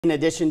In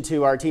addition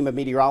to our team of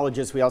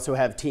meteorologists, we also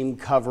have team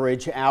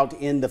coverage out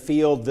in the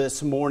field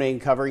this morning,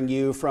 covering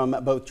you from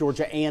both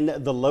Georgia and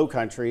the Low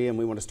Country. And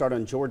we want to start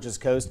on Georgia's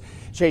coast.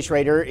 Shay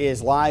Schrader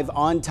is live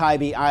on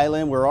Tybee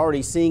Island. We're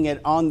already seeing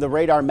it on the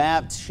radar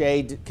maps.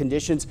 Shade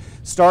conditions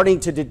starting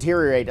to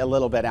deteriorate a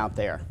little bit out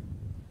there.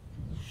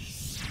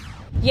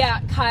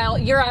 Yeah, Kyle,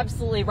 you're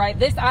absolutely right.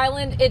 This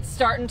island, it's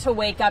starting to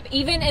wake up.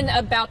 Even in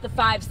about the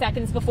 5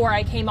 seconds before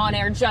I came on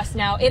air just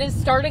now, it is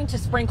starting to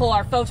sprinkle.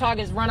 Our photog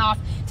is run off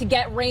to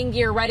get rain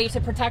gear ready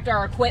to protect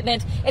our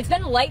equipment. It's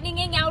been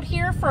lightninging out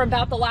here for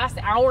about the last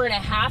hour and a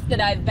half that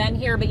I've been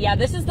here. But yeah,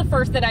 this is the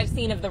first that I've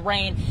seen of the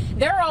rain.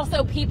 There are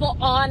also people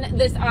on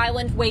this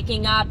island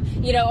waking up,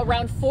 you know,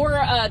 around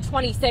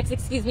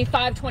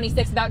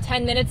 5:26, about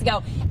 10 minutes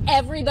ago.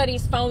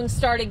 Everybody's phones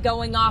started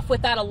going off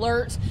with that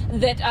alert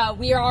that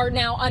we are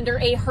now under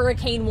a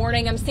hurricane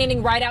warning. I'm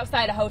standing right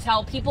outside a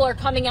hotel. People are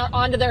coming out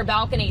onto their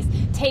balconies,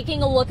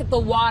 taking a look at the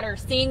water,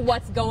 seeing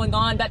what's going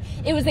on. But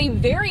it was a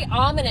very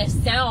ominous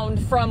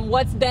sound from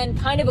what's been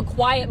kind of a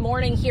quiet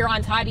morning here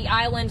on Tybee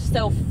Island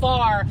so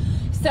far.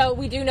 So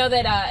we do know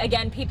that,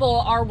 again,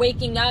 people are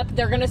waking up.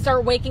 They're going to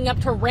start waking up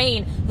to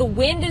rain. The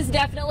wind is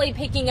definitely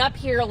picking up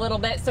here a little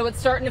bit, so it's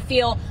starting to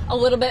feel a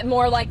little bit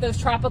more like those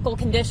tropical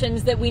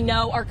conditions that we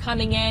know are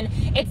coming in.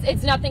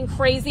 It's nothing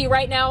crazy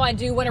right now. I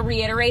do want to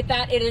reiterate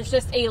that. It is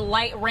just a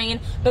light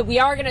rain, but we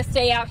are going to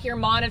stay out here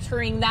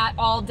monitoring that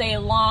all day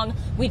long.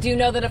 We do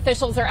know that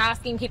officials are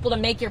asking people to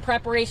make your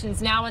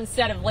preparations now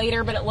instead of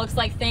later, but it looks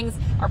like things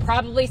are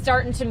probably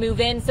starting to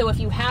move in. So if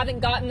you haven't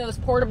gotten those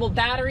portable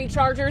battery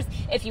chargers,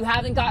 if you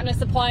haven't gotten a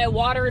supply of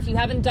water, if you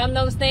haven't done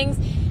those things,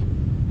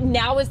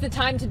 now is the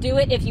time to do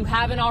it if you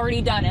haven't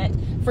already done it.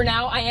 For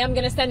now, I am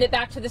going to send it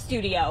back to the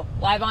studio.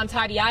 Live on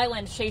Tybee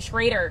Island, Shay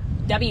Schrader,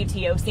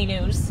 WTOC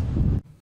News.